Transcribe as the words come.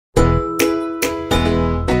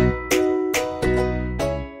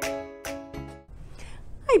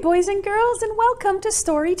Hi boys and girls, and welcome to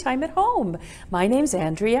Story Time at Home. My name's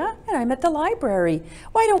Andrea and I'm at the library.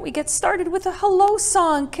 Why don't we get started with a hello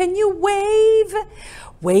song? Can you wave?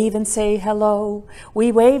 Wave and say hello.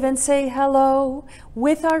 We wave and say hello.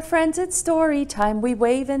 With our friends at Story Time, we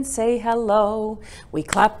wave and say hello. We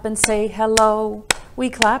clap and say hello. We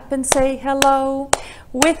clap and say hello.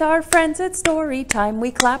 With our friends at Story Time,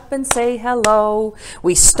 we clap and say hello.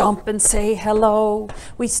 We stomp and say hello.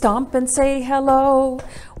 We stomp and say hello.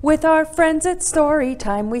 With our friends at Story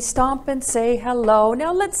Time, we stomp and say hello.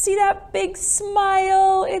 Now let's see that big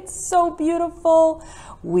smile. It's so beautiful.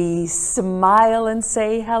 We smile and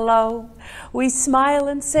say hello. We smile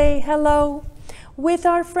and say hello. With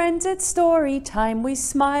our friends at Story Time, we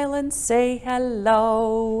smile and say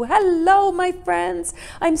hello. Hello, my friends.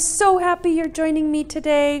 I'm so happy you're joining me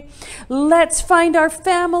today. Let's find our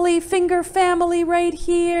family, finger family right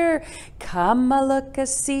here. Come a look a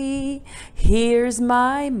see. Here's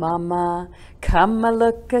my mama. Come a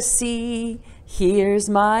look a see. Here's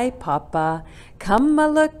my papa. Come a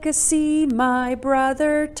look a see my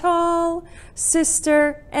brother tall,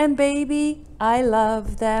 sister and baby, I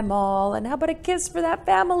love them all. And how about a kiss for that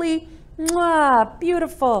family? Mwah,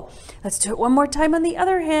 beautiful. Let's do it one more time on the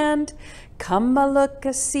other hand. Come a look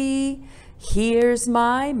a see, here's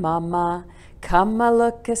my mama. Come a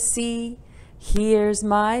look a see, here's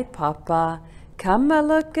my papa. Come a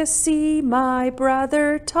look a see my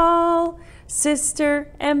brother tall,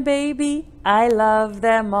 sister and baby, I love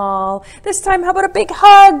them all. This time, how about a big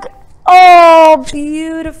hug? Oh,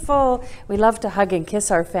 beautiful. We love to hug and kiss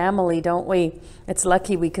our family, don't we? It's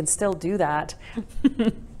lucky we can still do that.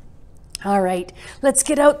 All right, let's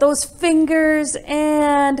get out those fingers.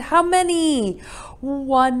 And how many?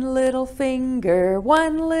 One little finger,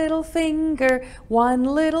 one little finger, one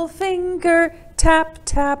little finger. Tap,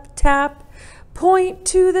 tap, tap. Point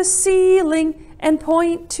to the ceiling and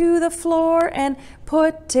point to the floor and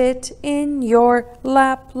put it in your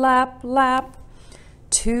lap, lap, lap.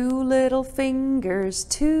 Two little fingers,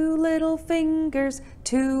 two little fingers,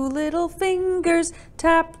 two little fingers.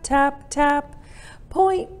 Tap, tap, tap.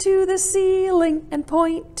 Point to the ceiling and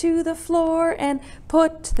point to the floor and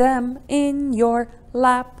put them in your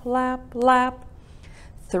lap, lap, lap.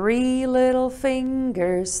 Three little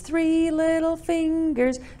fingers, three little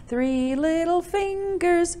fingers, three little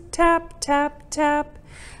fingers. Tap, tap, tap.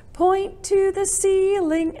 Point to the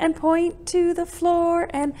ceiling and point to the floor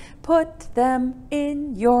and put them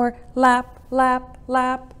in your lap, lap,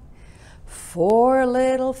 lap. Four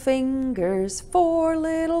little fingers, four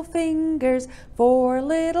little fingers, four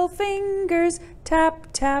little fingers. Tap,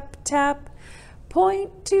 tap, tap.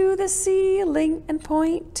 Point to the ceiling and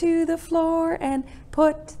point to the floor and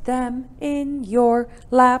put them in your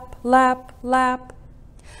lap, lap, lap.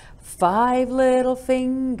 Five little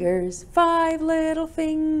fingers, five little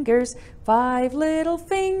fingers, five little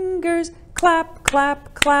fingers. Clap,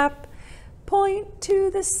 clap, clap. Point to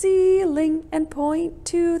the ceiling and point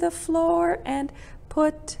to the floor and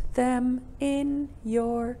put them in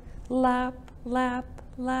your lap, lap,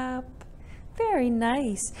 lap. Very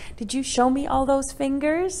nice. Did you show me all those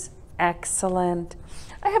fingers? Excellent.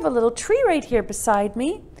 I have a little tree right here beside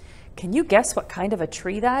me. Can you guess what kind of a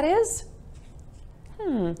tree that is?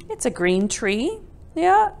 It's a green tree.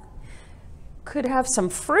 Yeah. Could have some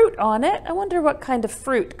fruit on it. I wonder what kind of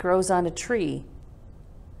fruit grows on a tree.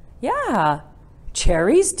 Yeah.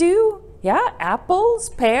 Cherries do. Yeah. Apples,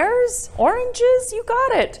 pears, oranges. You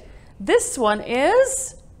got it. This one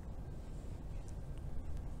is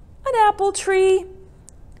an apple tree.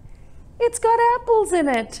 It's got apples in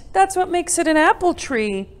it. That's what makes it an apple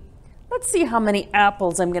tree. Let's see how many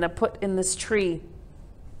apples I'm going to put in this tree.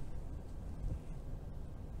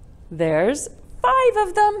 There's 5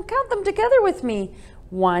 of them. Count them together with me.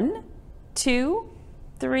 1, 2,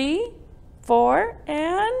 3, 4,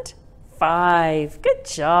 and 5. Good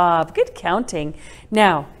job. Good counting.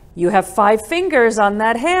 Now, you have 5 fingers on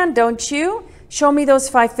that hand, don't you? Show me those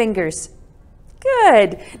 5 fingers.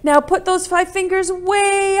 Good. Now put those 5 fingers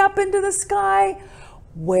way up into the sky,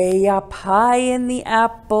 way up high in the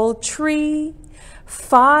apple tree.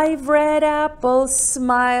 5 red apples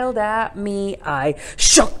smiled at me. I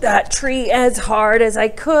shook that tree as hard as I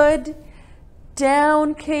could.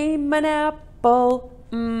 Down came an apple.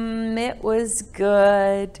 It was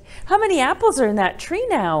good. How many apples are in that tree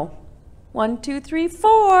now? 1, 2, 3,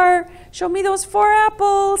 4. Show me those 4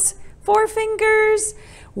 apples. 4 fingers.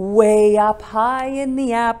 Way up high in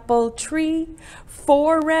the apple tree,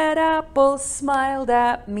 4 red apples smiled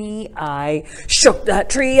at me. I shook that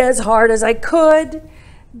tree as hard as I could.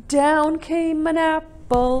 Down came an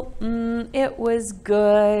apple. It was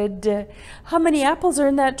good. How many apples are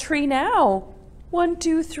in that tree now? 1,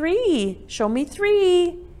 2, 3. Show me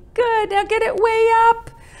 3. Good. Now get it way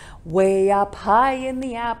up. Way up high in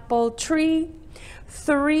the apple tree.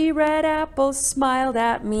 3 red apples smiled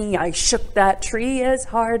at me. I shook that tree as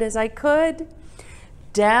hard as I could.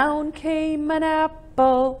 Down came an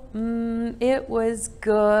apple. It was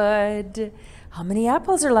good. How many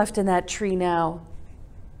apples are left in that tree now?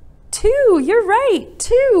 2. You're right.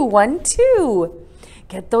 2. 1, 2.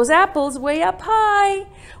 Get those apples way up high.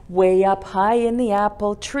 Way up high in the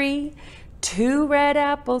apple tree. 2 red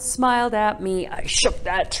apples smiled at me. I shook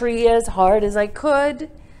that tree as hard as I could.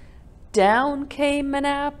 Down came an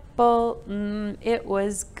apple. It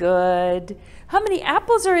was good. How many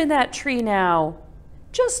apples are in that tree now?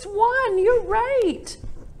 Just 1. You're right.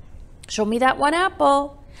 Show me that 1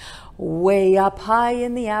 apple. Way up high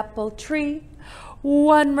in the apple tree.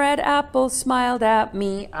 1 red apple smiled at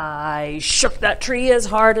me. I shook that tree as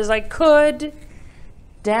hard as I could.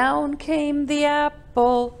 Down came the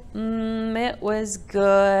apple. It was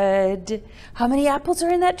good. How many apples are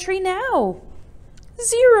in that tree now?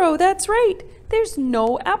 0. That's right. There's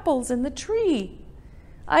no apples in the tree.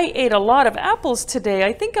 I ate a lot of apples today.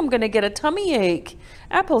 I think I'm going to get a tummy ache.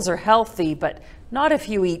 Apples are healthy, but not if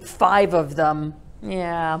you eat 5 of them.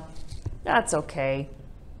 Yeah, that's okay.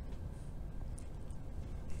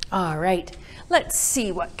 All right, let's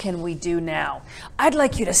see, what can we do now? I'd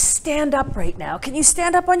like you to stand up right now. Can you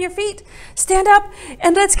stand up on your feet? Stand up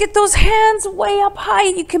and let's get those hands way up high.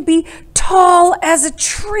 You can be tall as a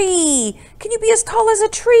tree. Can you be as tall as a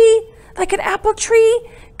tree? Like an apple tree?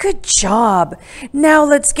 Good job. Now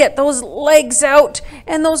let's get those legs out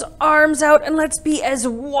and those arms out and let's be as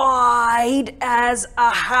wide as a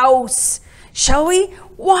house. Shall we?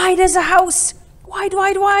 Wide as a house. Wide,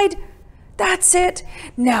 wide, wide. That's it.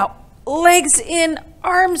 Now, legs in,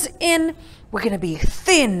 arms in. We're going to be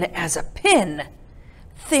thin as a pin.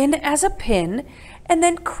 Thin as a pin. And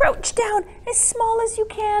then crouch down as small as you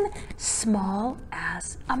can. Small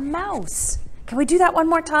as a mouse. Can we do that one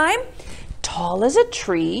more time? Tall as a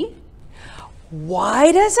tree.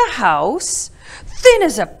 Wide as a house. Thin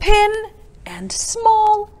as a pin. And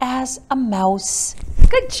small as a mouse.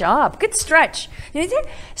 Good job. Good stretch.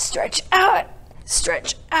 Stretch out.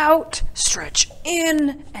 Stretch out, stretch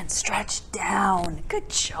in, and stretch down. Good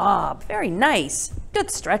job. Very nice.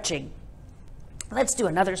 Good stretching. Let's do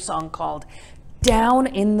another song called Down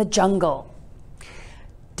in the Jungle.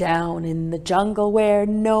 Down in the jungle where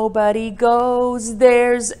nobody goes,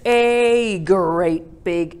 there's a great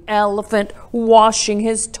big elephant washing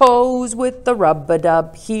his toes with a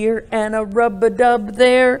rub-a-dub here and a rub-a-dub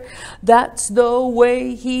there. That's the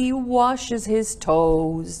way he washes his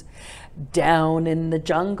toes. Down in the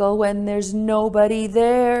jungle when there's nobody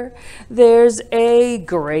there, there's a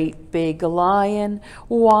great big lion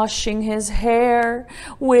washing his hair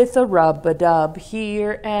with a rub-a-dub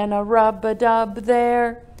here and a rub-a-dub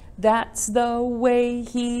there. That's the way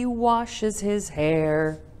he washes his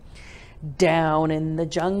hair. Down in the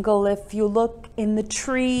jungle, if you look in the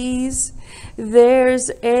trees,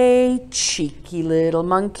 there's a cheeky little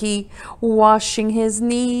monkey washing his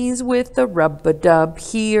knees with a rub-a-dub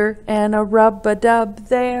here and a rub-a-dub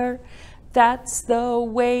there. That's the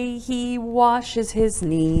way he washes his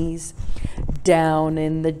knees. Down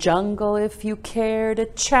in the jungle, if you care to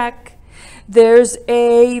check, there's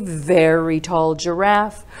a very tall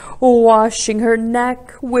giraffe washing her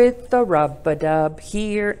neck with a rub-a-dub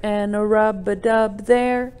here and a rub-a-dub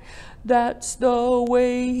there. That's the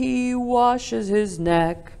way he washes his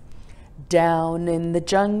neck. Down in the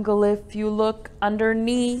jungle, if you look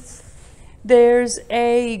underneath, there's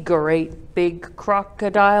a great big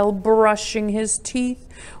crocodile brushing his teeth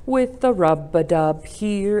with a rub-a-dub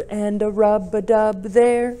here and a rub-a-dub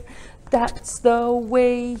there. That's the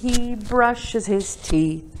way he brushes his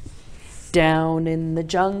teeth. Down in the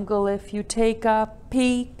jungle, if you take a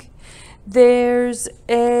peek, there's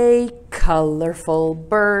a colorful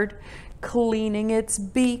bird cleaning its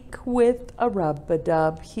beak with a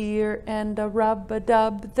rub-a-dub here and a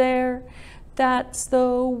rub-a-dub there. That's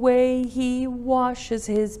the way he washes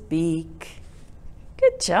his beak.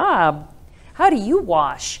 Good job. How do you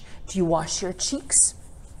wash? Do you wash your cheeks?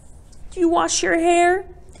 Do you wash your hair?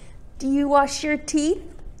 Do you wash your teeth?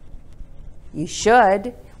 You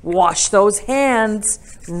should. Wash those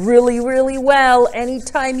hands really, really well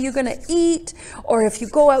anytime you're going to eat, or if you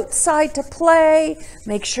go outside to play,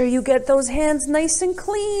 make sure you get those hands nice and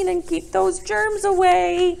clean and keep those germs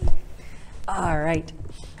away. All right,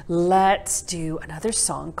 let's do another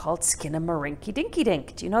song called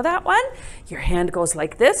Skin-a-Marinky-Dinky-Dink. Do you know that one? Your hand goes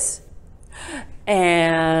like this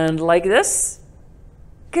and like this.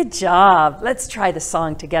 Good job. Let's try the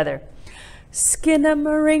song together.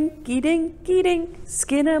 Skinnamarink-a-dink,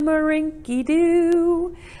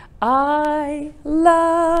 skinnamarink-a-doo. I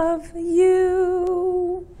love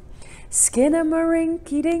you.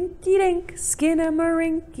 Skinnamarink-a-dink,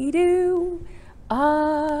 skinnamarink-a-doo.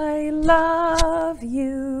 I love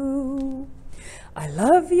you. I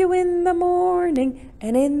love you in the morning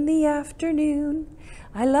and in the afternoon.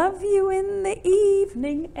 I love you in the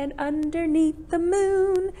evening and underneath the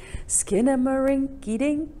moon.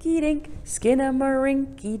 Skinnamarink-a-dink,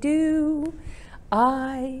 skinnamarink-a-doo.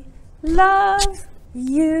 I love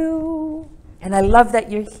you. And I love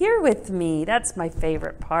that you're here with me. That's my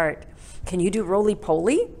favorite part. Can you do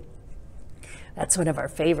roly-poly? That's one of our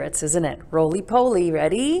favorites, isn't it? Roly-poly,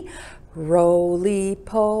 ready?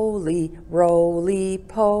 Roly-poly,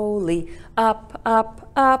 roly-poly, up,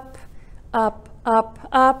 up, up, up, up,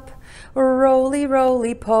 up.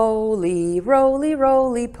 Roly-roly-poly,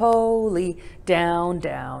 roly-roly-poly, down,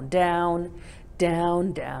 down, down,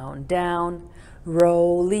 down, down, down.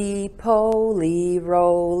 Roly-poly,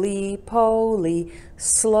 roly-poly,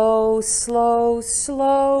 slow, slow,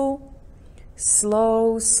 slow.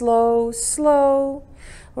 Slow, slow, slow.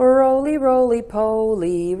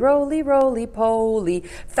 Roly-roly-poly, roly-roly-poly,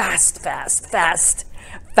 fast, fast, fast,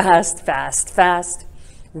 fast, fast, fast.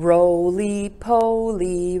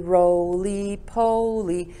 Roly-poly,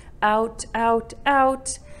 roly-poly, out, out,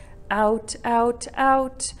 out, out, out,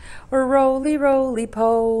 out.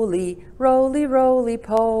 Roly-roly-poly,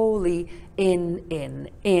 roly-roly-poly, in, in,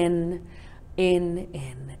 in, in,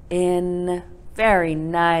 in, in. Very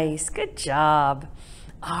nice. Good job.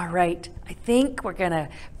 All right. I think we're going to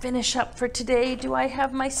finish up for today. Do I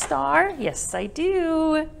have my star? Yes, I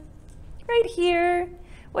do. Right here.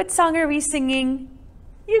 What song are we singing?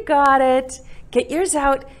 You got it. Get yours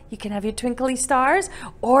out. You can have your twinkly stars.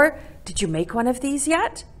 Or did you make one of these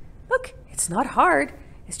yet? Look, it's not hard.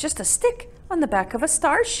 It's just a stick on the back of a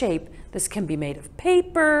star shape. This can be made of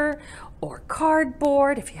paper or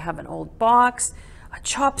cardboard if you have an old box. A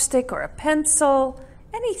chopstick or a pencil,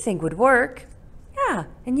 anything would work. Yeah,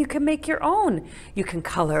 and you can make your own. You can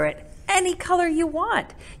color it any color you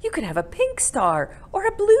want. You can have a pink star or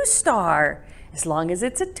a blue star, as long as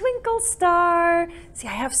it's a twinkle star. See,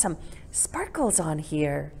 I have some sparkles on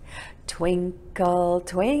here. Twinkle,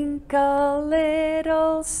 twinkle,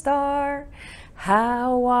 little star,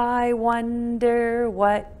 how I wonder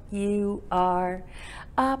what you are.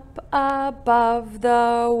 Up above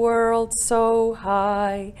the world so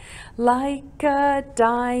high, like a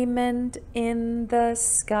diamond in the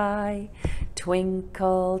sky.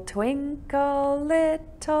 Twinkle, twinkle,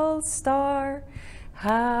 little star,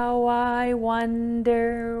 how I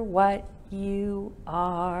wonder what you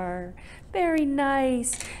are. Very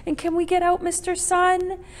nice. And can we get out Mr.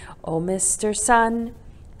 Sun? Oh, Mr. Sun,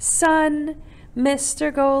 Sun,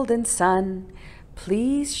 Mr. Golden Sun,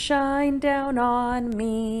 please shine down on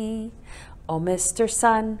me. Oh, Mr.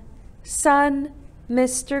 Sun, Sun,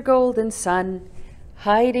 Mr. Golden Sun,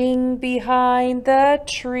 hiding behind the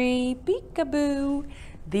tree, peekaboo.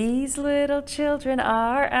 These little children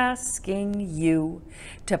are asking you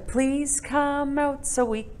to please come out so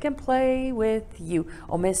we can play with you.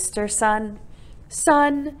 Oh, Mr. Sun,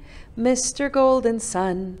 Sun, Mr. Golden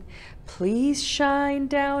Sun, please shine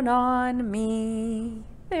down on me.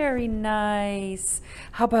 Very nice.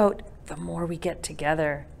 How about the more we get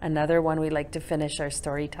together? Another one we like to finish our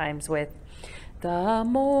story times with. The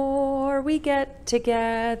more we get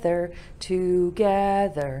together,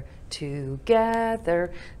 together,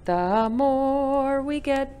 together, the more we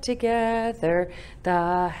get together,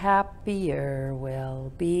 the happier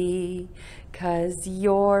we'll be. 'Cause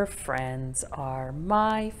your friends are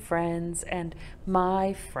my friends and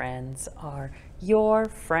my friends are your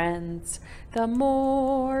friends. The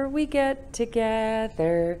more we get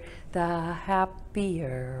together, the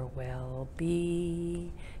happier we'll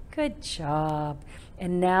be. Good job.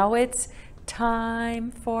 And now it's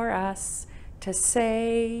time for us to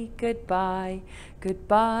say goodbye.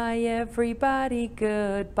 Goodbye, everybody,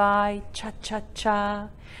 goodbye, cha-cha-cha.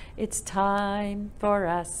 It's time for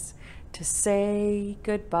us to say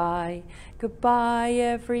goodbye. Goodbye,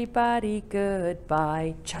 everybody,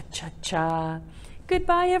 goodbye, cha-cha-cha.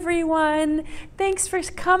 Goodbye, everyone. Thanks for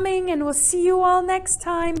coming, and we'll see you all next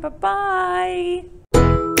time. Bye-bye.